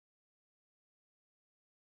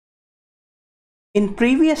In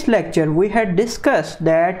previous lecture, we had discussed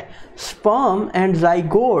that sperm and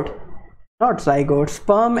zygote, not zygote,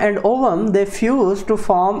 sperm and ovum, they fuse to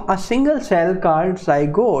form a single cell called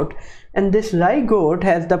zygote, and this zygote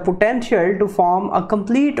has the potential to form a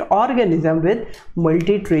complete organism with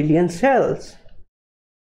multi-trillion cells.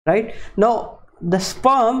 Right? Now, the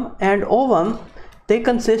sperm and ovum, they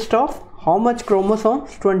consist of how much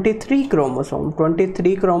chromosomes? 23 chromosomes.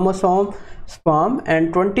 23 chromosome sperm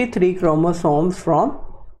and 23 chromosomes from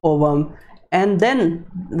ovum, and then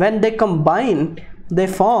when they combine, they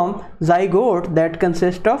form zygote that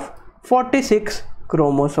consists of 46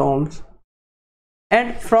 chromosomes.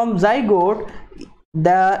 And from zygote,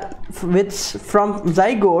 from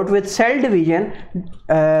zygote with cell division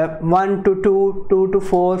 1 to 2, 2 to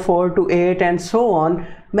 4, 4 to 8 and so on,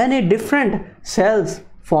 many different cells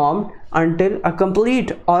formed until a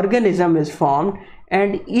complete organism is formed,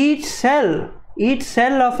 and each cell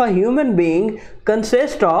of a human being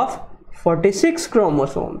consists of 46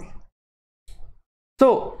 chromosomes.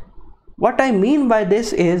 So what I mean by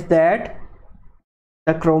this is that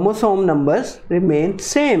the chromosome numbers remain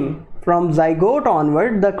same. From zygote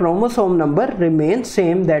onward, the chromosome number remains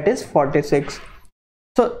same, that is 46.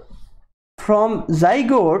 So from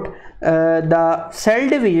zygote, the cell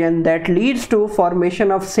division that leads to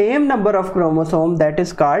formation of same number of chromosomes, that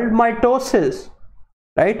is called mitosis,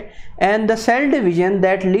 right? And the cell division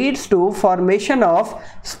that leads to formation of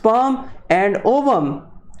sperm and ovum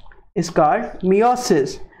is called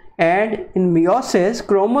meiosis. And in meiosis,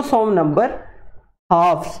 chromosome number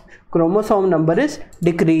halves, chromosome number is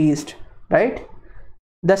decreased, right?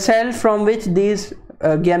 The cell from which these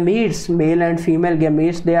gametes, male and female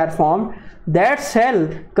gametes, they are formed, that cell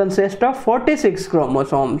consists of 46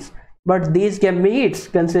 chromosomes, but these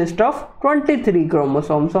gametes consist of 23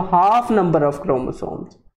 chromosomes, so half number of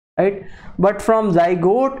chromosomes, right? But from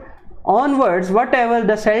zygote onwards, whatever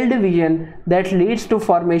the cell division that leads to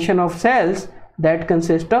formation of cells, that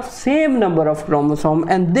consists of same number of chromosomes,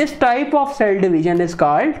 and this type of cell division is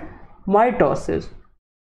called mitosis.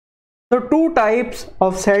 So two types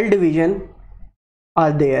of cell division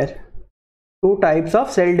are there. Two types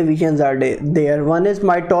of cell divisions are there. One is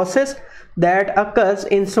mitosis that occurs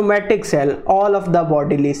in somatic cell, all of the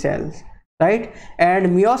bodily cells, right? And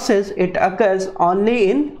meiosis, it occurs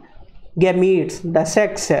only in gametes, the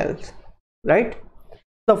sex cells, right?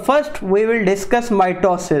 So first we will discuss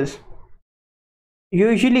mitosis.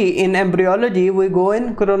 Usually in embryology we go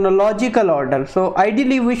in chronological order, so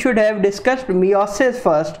ideally we should have discussed meiosis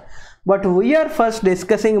first, but we are first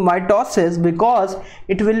discussing mitosis because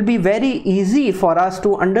it will be very easy for us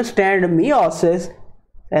to understand meiosis,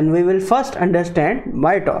 and we will first understand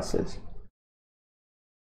mitosis.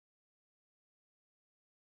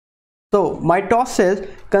 So mitosis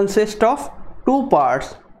consists of two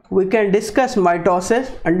parts. We can discuss mitosis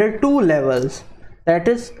under two levels, that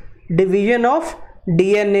is division of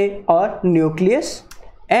DNA or nucleus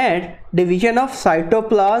and division of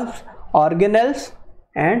cytoplasm, organelles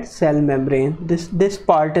and cell membrane. This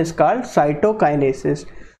part is called cytokinesis.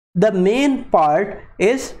 The main part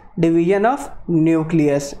is division of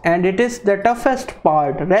nucleus, and it is the toughest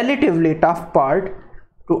part, relatively tough part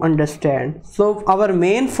to understand. So our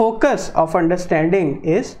main focus of understanding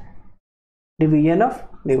is division of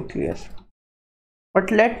nucleus.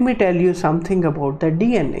 But let me tell you something about the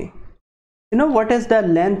DNA. You know what is the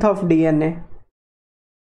length of DNA?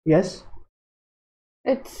 Yes?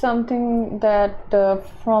 It's something that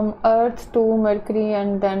from Earth to Mercury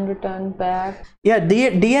and then return back. Yeah,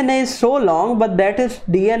 DNA is so long, but that is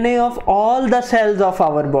DNA of all the cells of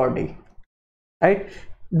our body, right?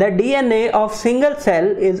 The DNA of single cell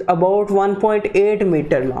is about 1.8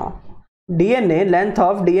 meter long. Length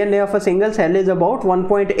of DNA of a single cell is about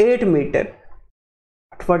 1.8 meter.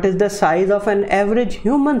 What is the size of an average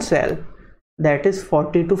human cell? That is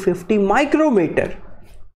 40 to 50 micrometer.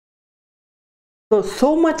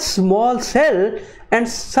 So much small cell and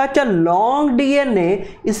such a long DNA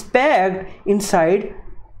is packed inside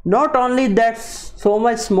not only that so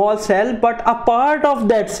much small cell, but a part of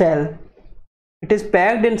that cell. It is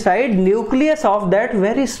packed inside nucleus of that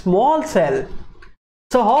very small cell.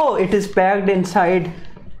 So how it is packed inside,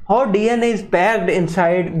 how DNA is packed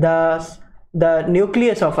inside the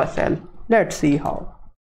nucleus of a cell? Let's see how.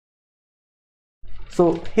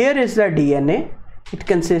 So here is the DNA. It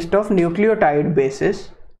consists of nucleotide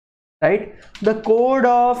bases, right? The code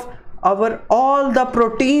of all the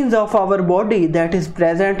proteins of our body that is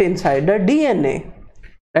present inside the DNA,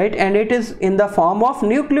 right? And it is in the form of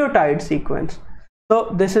nucleotide sequence.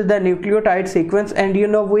 So this is the nucleotide sequence, and you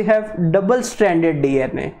know we have double-stranded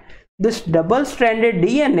DNA. This double-stranded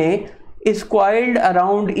DNA is coiled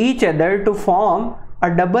around each other to form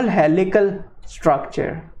a double helical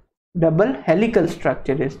structure. Double helical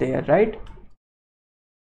structure is there, right?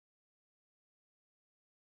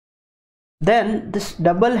 Then this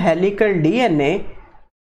double helical DNA,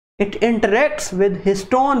 it interacts with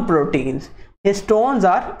histone proteins. Histones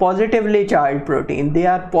are positively charged protein. They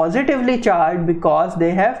are positively charged because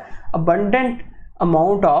they have abundant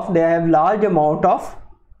amount of, they have large amount of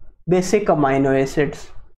basic amino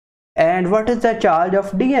acids. And what is the charge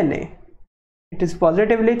of DNA? It is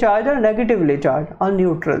positively charged or negatively charged or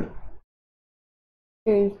neutral?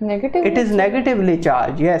 It is negatively It is negatively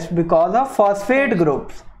charged, yes, because of phosphate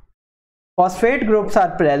groups. Phosphate groups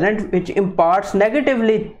are present which imparts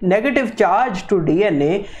negative charge to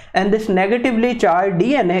DNA, and this negatively charged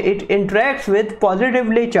DNA, it interacts with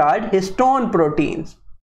positively charged histone proteins.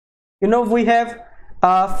 You know, we have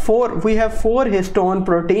four histone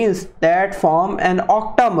proteins that form an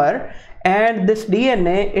octamer, and this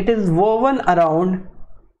DNA, it is woven around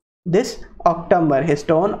this octamer,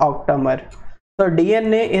 histone octamer. So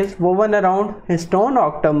DNA is woven around histone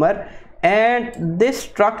octamer, and this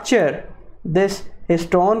structure, this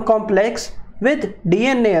histone complex with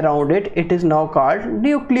DNA around it, it is now called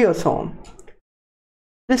nucleosome.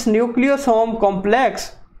 This nucleosome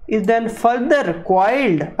complex is then further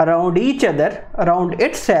coiled around each other, around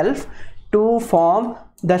itself, to form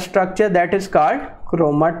the structure that is called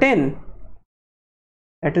chromatin.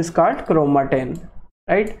 That is called chromatin,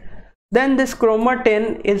 right? Then this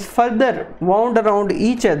chromatin is further wound around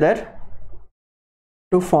each other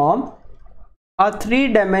to form a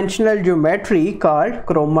three-dimensional geometry called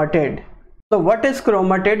chromatid. So what is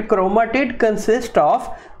chromatid? Chromatid consists of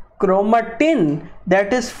chromatin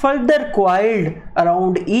that is further coiled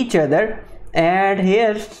around each other, and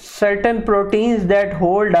here certain proteins that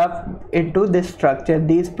hold up into this structure.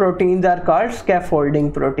 These proteins are called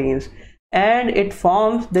scaffolding proteins, and it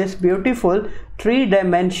forms this beautiful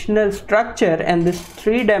three-dimensional structure, and this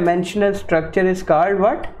three-dimensional structure is called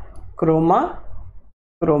what?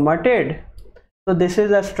 Chromatid. So this is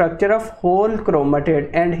a structure of whole chromatid,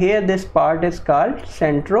 and here this part is called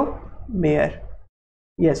centromere.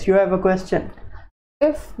 Yes, you have a question.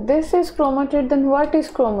 If this is chromatid, then what is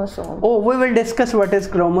chromosome? Oh, we will discuss what is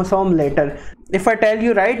chromosome later. If I tell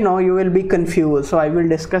you right now, you will be confused, so I will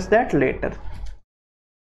discuss that later.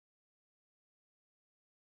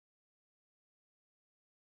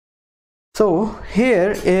 So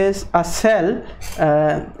here is a cell,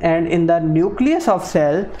 and in the nucleus of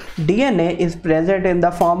cell, DNA is present in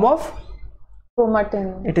the form of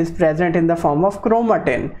Chromatin. it is present in the form of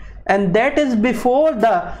chromatin, and that is before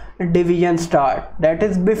the division start, that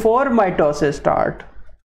is before mitosis start.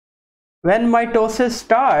 When mitosis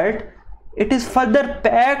start, it is further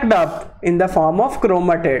packed up in the form of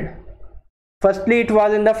chromatid. Firstly it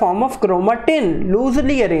was in the form of chromatin,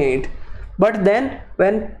 loosely arranged, but then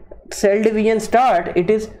when cell division start, it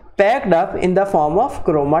is packed up in the form of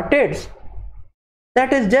chromatids.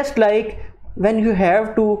 That is just like when you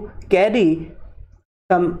have to carry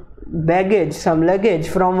some baggage, some luggage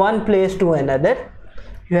from one place to another,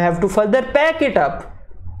 you have to further pack it up.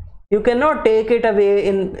 You cannot take it away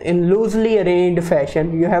in loosely arranged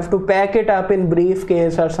fashion. You have to pack it up in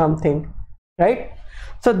briefcase or something, right?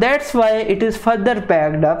 So that's why it is further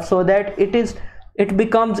packed up, so that it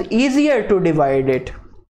becomes easier to divide it.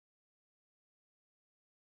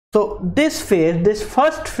 So this phase, this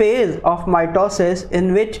first phase of mitosis,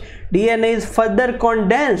 in which DNA is further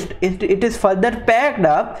condensed, it is further packed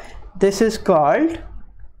up, this is called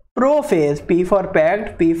prophase. P for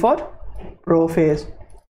packed, P for prophase.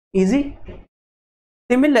 Easy.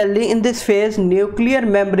 Similarly, in this phase, nuclear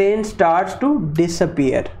membrane starts to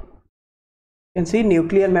disappear. You can see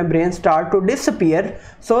nuclear membranes start to disappear,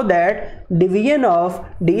 so that division of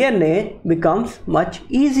DNA becomes much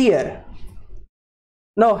easier.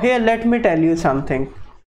 Now here let me tell you something.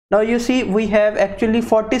 Now you see we have actually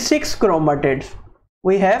 46 chromatids.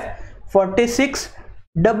 We have 46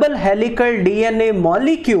 double helical DNA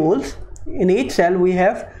molecules. In each cell we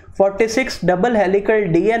have 46 double helical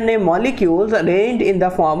DNA molecules arranged in the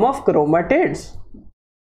form of chromatids,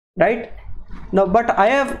 right? Now but I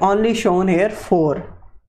have only shown here 4,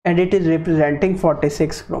 and it is representing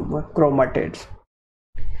 46 chromatids.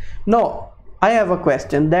 Now I have a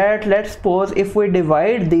question, that let's suppose if we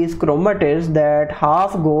divide these chromatids, that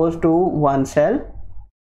half goes to one cell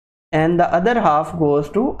and the other half goes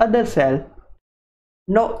to other cell.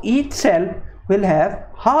 Now each cell will have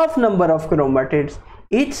half number of chromatids.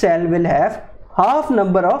 Each cell will have half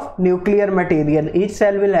number of nuclear material. Each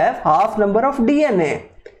cell will have half number of DNA.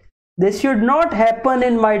 This should not happen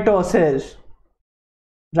in mitosis,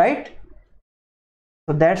 right?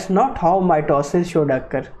 So that's not how mitosis should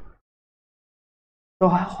occur. So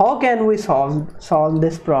how can we solve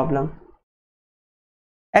this problem?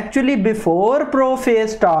 Actually, before prophase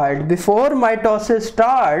start, before mitosis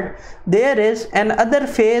start, there is another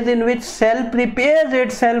phase in which cell prepares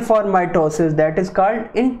itself for mitosis, that is called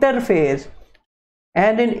interphase.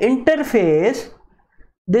 And in interphase,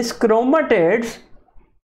 this chromatids,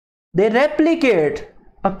 they replicate.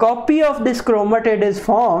 A copy of this chromatid is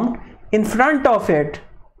formed in front of it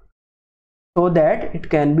so that it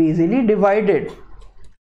can be easily divided.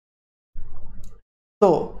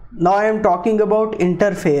 So now I am talking about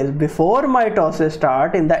interphase. Before mitosis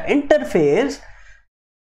start, in the interphase,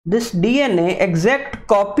 this DNA, exact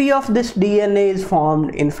copy of this DNA is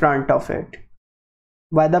formed in front of it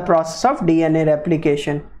by the process of DNA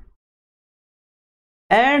replication.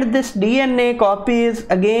 And this DNA copy is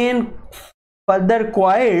again further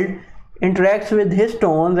coiled, interacts with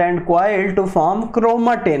histones and coiled to form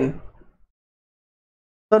chromatin.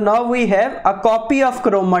 So now we have a copy of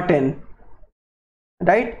chromatin,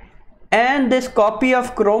 right? And this copy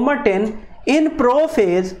of chromatin in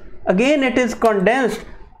prophase, again it is condensed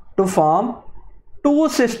to form two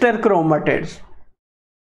sister chromatids.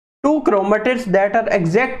 Two chromatids that are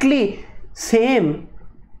exactly same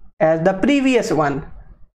as the previous one.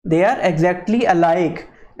 They are exactly alike,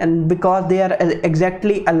 and because they are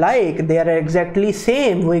exactly alike, they are exactly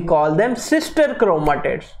same, we call them sister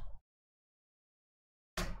chromatids.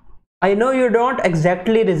 I know you don't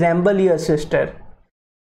exactly resemble your sister,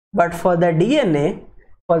 but for the DNA,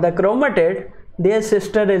 for the chromatid, their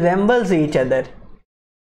sister resembles each other,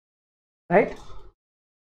 right?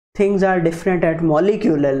 Things are different at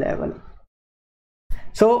molecular level.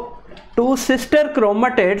 So two sister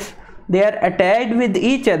chromatids, they are attached with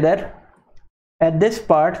each other at this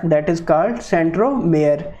part, that is called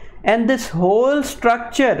centromere, and this whole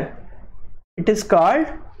structure, it is called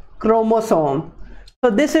chromosome.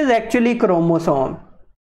 So this is actually chromosome.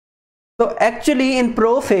 So actually in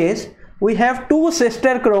prophase we have two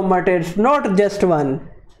sister chromatids, not just one,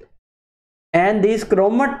 and these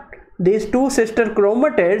two sister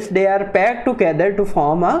chromatids, they are packed together to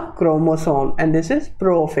form a chromosome, and this is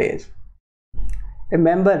prophase.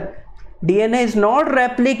 Remember, DNA is not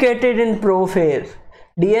replicated in prophase.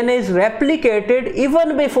 DNA is replicated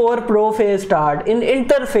even before prophase start, in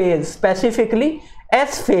interphase, specifically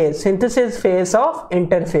S phase, synthesis phase of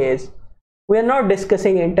interphase. We are not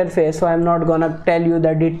discussing interphase, so I am not gonna tell you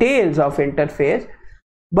the details of interphase,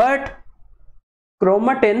 but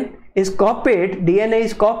chromatin is copied, DNA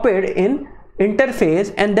is copied in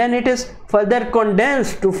interphase, and then it is further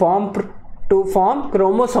condensed to form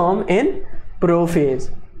chromosome in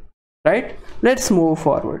prophase, right? Let's move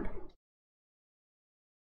forward.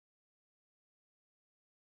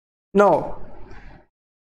 Now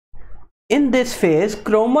in this phase,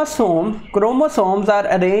 chromosomes are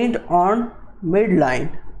arranged on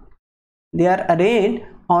midline. They are arranged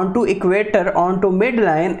onto equator, onto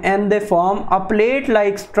midline, and they form a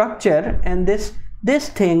plate-like structure, and this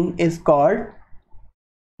thing is called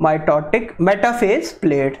metaphase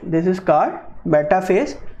plate. This is called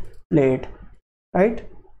metaphase plate, right?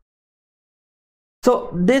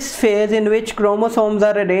 So this phase in which chromosomes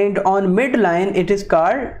are arranged on midline, it is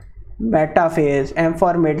called metaphase. M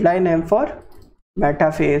for midline, M for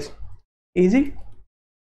metaphase. Easy.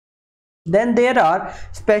 Then there are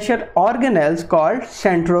special organelles called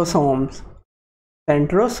centrosomes.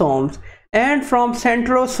 And from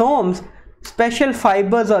centrosomes special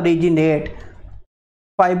fibers originate,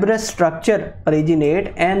 fibrous structure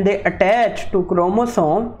originate, and they attach to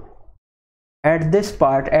chromosome at this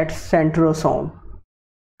part, at centrosome.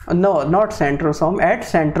 No, not centrosome, at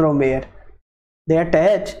centromere. They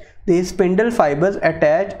attach, these spindle fibers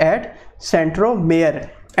attach at centromere,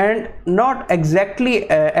 and not exactly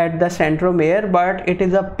at the centromere, but it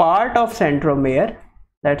is a part of centromere.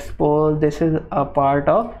 Let's suppose this is a part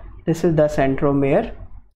of, this is the centromere,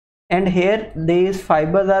 and here these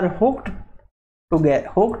fibers are hooked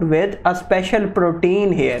with a special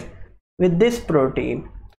protein here, with this protein,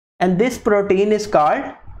 and this protein is called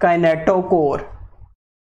kinetochore.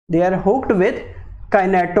 They are hooked with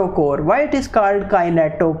kinetochore. Why it is called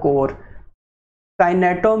kinetochore?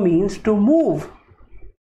 Kineto means to move,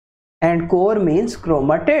 and core means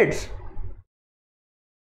chromatids.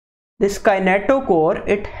 This kinetochore,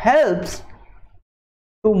 it helps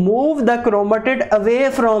to move the chromatid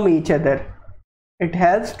away from each other. It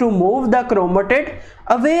helps to move the chromatid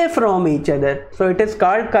away from each other. So it is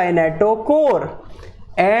called kinetochore.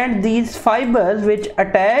 And these fibers which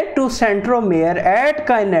attach to centromere at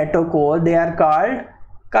kinetochore, they are called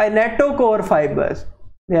kinetochore fibers.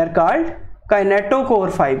 They are called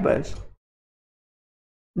kinetochore fibers.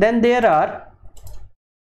 Then there are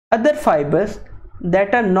other fibers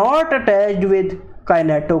that are not attached with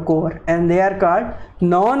kinetochore, and they are called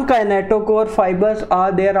non-kinetochore fibers,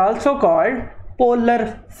 or they are also called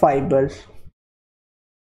polar fibers.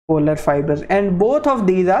 Polar fibers, and both of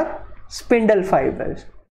these are spindle fibers.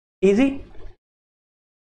 Easy.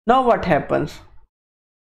 Now what happens?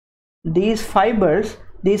 These fibers,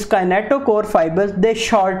 these kinetochore fibers, they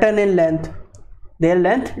shorten in length. Their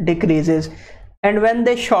length decreases, and when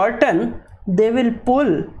they shorten, they will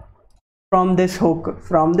pull from this hook,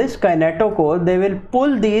 from this kinetochore, they will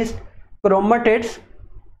pull these chromatids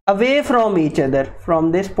away from each other.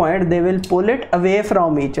 From this point, they will pull it away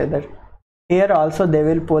from each other. Here also they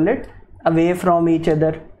will pull it away from each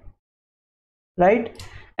other, right?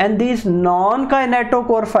 And these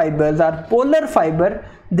non-kinetochore fibers are polar fiber,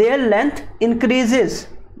 their length increases,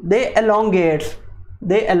 they elongate,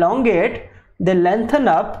 they lengthen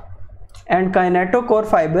up, and kinetochore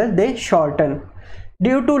fibers, they shorten.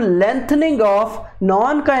 Due to lengthening of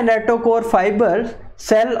non-kinetochore fibers,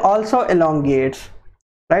 cell also elongates,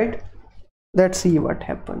 right? Let's see what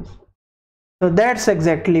happens. So that's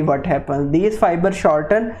exactly what happens. These fibers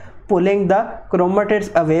shorten, pulling the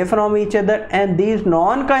chromatids away from each other, and these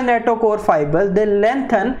non-kinetochore fibers, they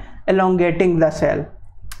lengthen, elongating the cell.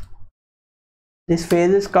 This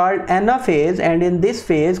phase is called anaphase, and in this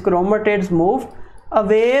phase chromatids move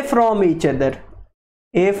away from each other.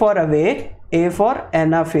 A for away, A for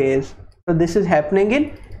anaphase. So this is happening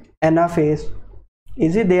in anaphase.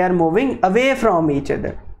 Easy, they are moving away from each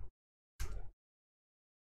other.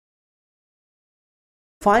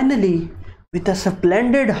 Finally, with the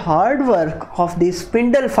splendid hard work of these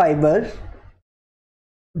spindle fibers,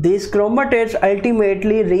 these chromatids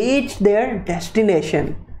ultimately reach their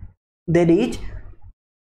destination. They reach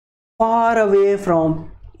far away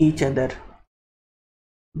from each other.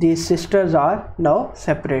 These sisters are now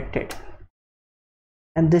separated,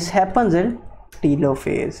 and this happens in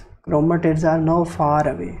telophase. Chromatids are now far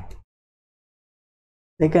away.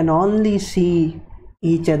 They can only see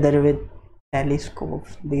each other with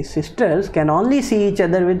telescopes. These sisters can only see each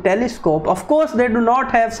other with telescope. Of course, they do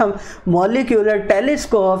not have some molecular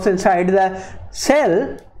telescopes inside the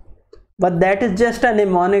cell, but that is just a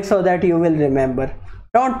mnemonic so that you will remember.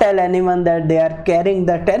 Don't tell anyone that they are carrying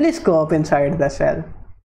the telescope inside the cell.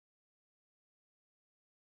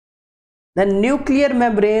 The nuclear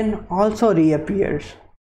membrane also reappears,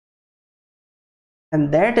 and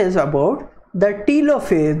that is about the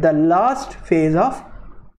telophase, the last phase of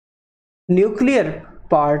nuclear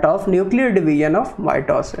part of nuclear division of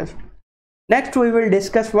mitosis. Next we will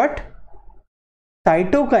discuss what?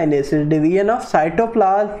 Cytokinesis, division of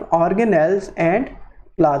cytoplasm, organelles and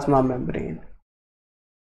plasma membrane.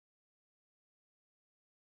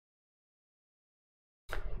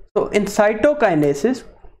 So in cytokinesis,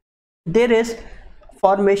 there is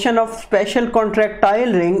formation of special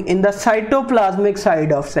contractile ring in the cytoplasmic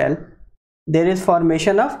side of cell. There is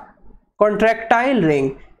formation of contractile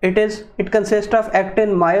ring. It consists of actin,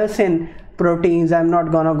 myosin proteins. I'm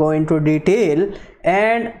not gonna go into detail,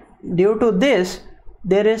 and due to this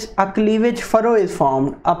there is a cleavage furrow is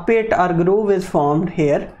formed, a pit or groove is formed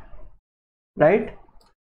here, right?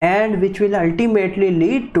 And which will ultimately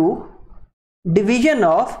lead to division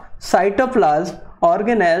of cytoplasm,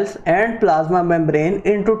 organelles and plasma membrane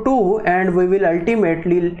into two, and we will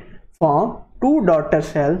ultimately form two daughter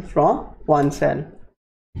cells from one cell.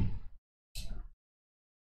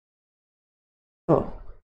 So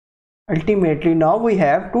ultimately now we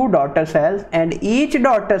have two daughter cells, and each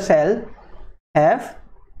daughter cell have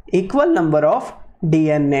equal number of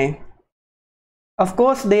DNA. Of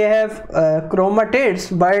course they have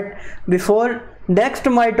chromatids, but before next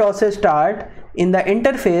mitosis start, in the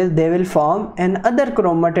interphase they will form another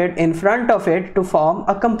chromatid in front of it to form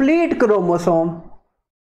a complete chromosome.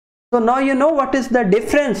 So now you know what is the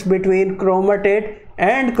difference between chromatid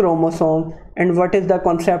and chromosome, and what is the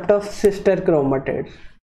concept of sister chromatids.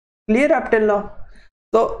 Clear up till now?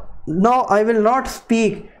 So now I will not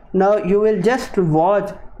speak. Now you will just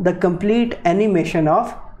watch the complete animation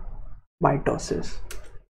of mitosis.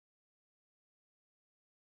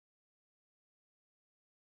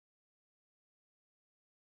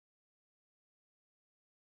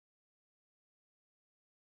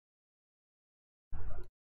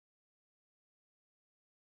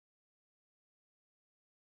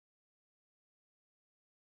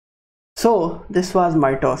 So this was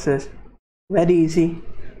mitosis. Very easy.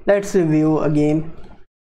 Let's review again.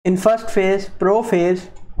 In first phase, prophase,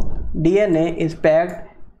 DNA is packed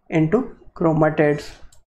into chromatids.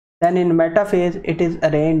 Then in metaphase, it is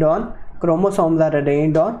arranged on, chromosomes are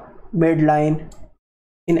arranged on midline.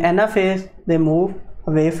 In anaphase, they move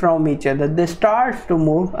away from each other. They start to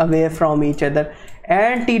move away from each other,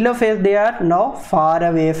 and telophase, they are now far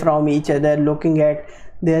away from each other, looking at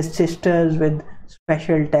their sisters with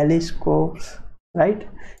special telescopes, right?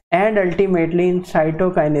 And ultimately in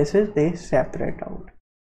cytokinesis they separate out.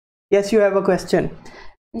 Yes, you have a question.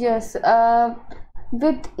 Yes,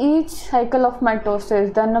 with each cycle of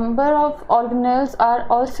mitosis, the number of organelles are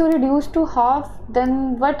also reduced to half.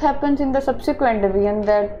 Then what happens in the subsequent division?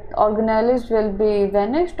 That organelles will be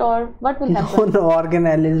vanished, or what will happen? No,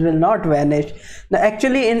 organelles will not vanish. Now,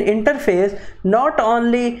 actually in interphase, not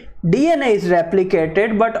only DNA is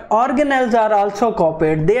replicated, but organelles are also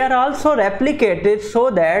copied. They are also replicated so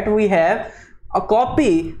that we have a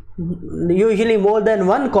copy, usually more than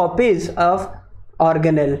one copies of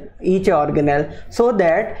organelle, each organelle, so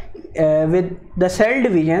that with the cell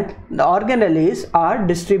division the organelles are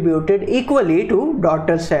distributed equally to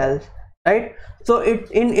daughter cells, right? So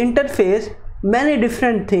in interphase many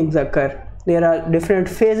different things occur. There are different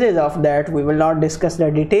phases of that. We will not discuss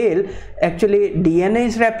the detail. Actually DNA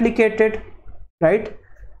is replicated, right?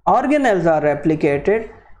 Organelles are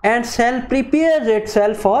replicated, and cell prepares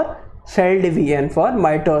itself for cell division, for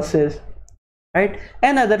mitosis, right?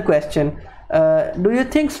 Another question, do you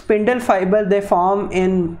think spindle fiber they form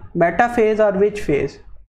in metaphase or which phase?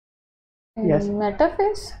 Yes.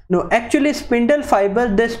 Metaphase? No, actually spindle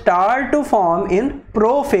fibers they start to form in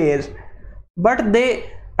prophase, but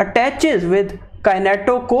they attaches with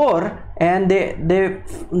kinetochore, and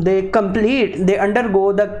they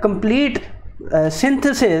undergo the complete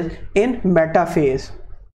synthesis in metaphase.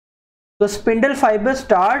 So spindle fibers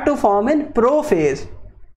start to form in prophase.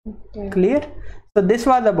 Okay. Clear? So this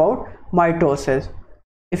was about mitosis.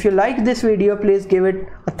 If you like this video, please give it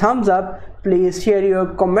a thumbs up. Please share your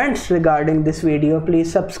comments regarding this video.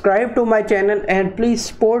 Please subscribe to my channel, and please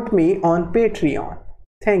support me on Patreon.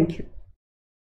 Thank you.